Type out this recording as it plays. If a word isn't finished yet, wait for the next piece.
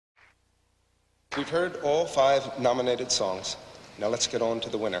We've heard all 5 nominated songs. Now let's get on to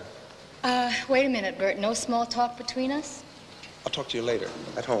the winner. Wait a minute, Bert. No small talk between us? I'll talk to you later,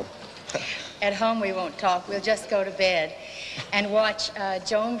 at home. At home we won't talk. We'll just go to bed and watch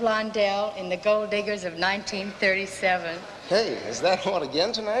Joan Blondell in The Gold Diggers of 1937. Hey, is that on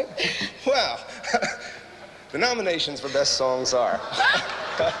again tonight? Well, the nominations for Best Songs are,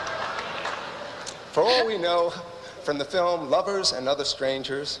 For All We Know, from the film Lovers and Other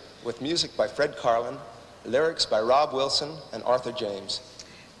Strangers, with music by Fred Karlin, lyrics by Robb Wilson and Arthur James.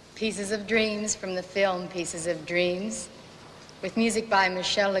 Pieces of Dreams from the film Pieces of Dreams, with music by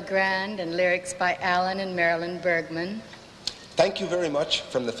Michel Legrand and lyrics by Alan and Marilyn Bergman. Thank You Very Much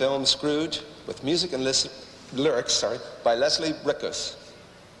from the film Scrooge, with music and lyrics by Leslie Bricusse.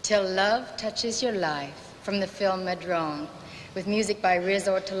 Till Love Touches Your Life from the film Madrone, with music by Riz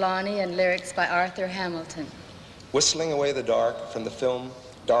Ortolani and lyrics by Arthur Hamilton. Whistling Away the Dark from the film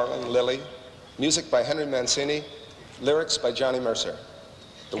Darling Lily, music by Henry Mancini, lyrics by Johnny Mercer.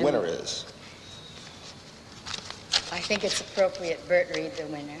 The winner is... I think it's appropriate Bert read the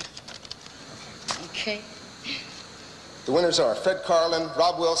winner. Okay. The winners are Fred Karlin,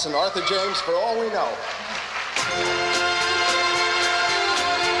 Robb Wilson, Arthur James, For All We Know.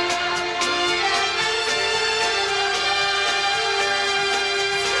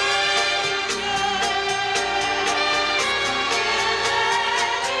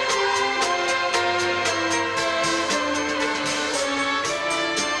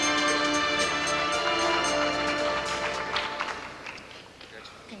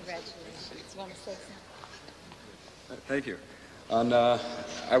 Thank you.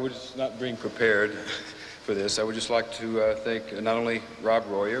 I was not being prepared for this. I would just like to thank not only Robb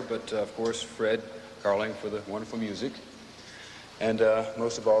Royer, but of course Fred Karlin for the wonderful music, and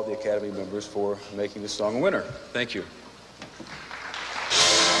most of all the Academy members for making this song a winner. Thank you.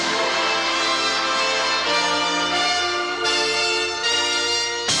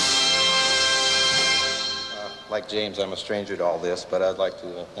 Like James, I'm a stranger to all this, but I'd like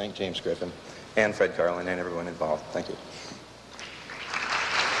to thank James Griffin and Fred Karlin and everyone involved. Thank you.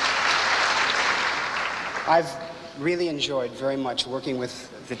 I've really enjoyed very much working with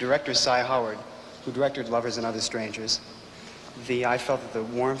the director, Cy Howard, who directed Lovers and Other Strangers. I felt that the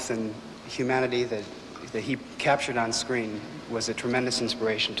warmth and humanity that he captured on screen was a tremendous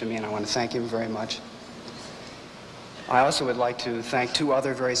inspiration to me, and I want to thank him very much. I also would like to thank 2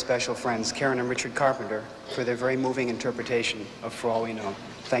 other very special friends, Karen and Richard Carpenter, for their very moving interpretation of For All We Know.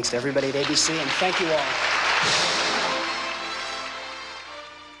 Thanks to everybody at ABC, and thank you all.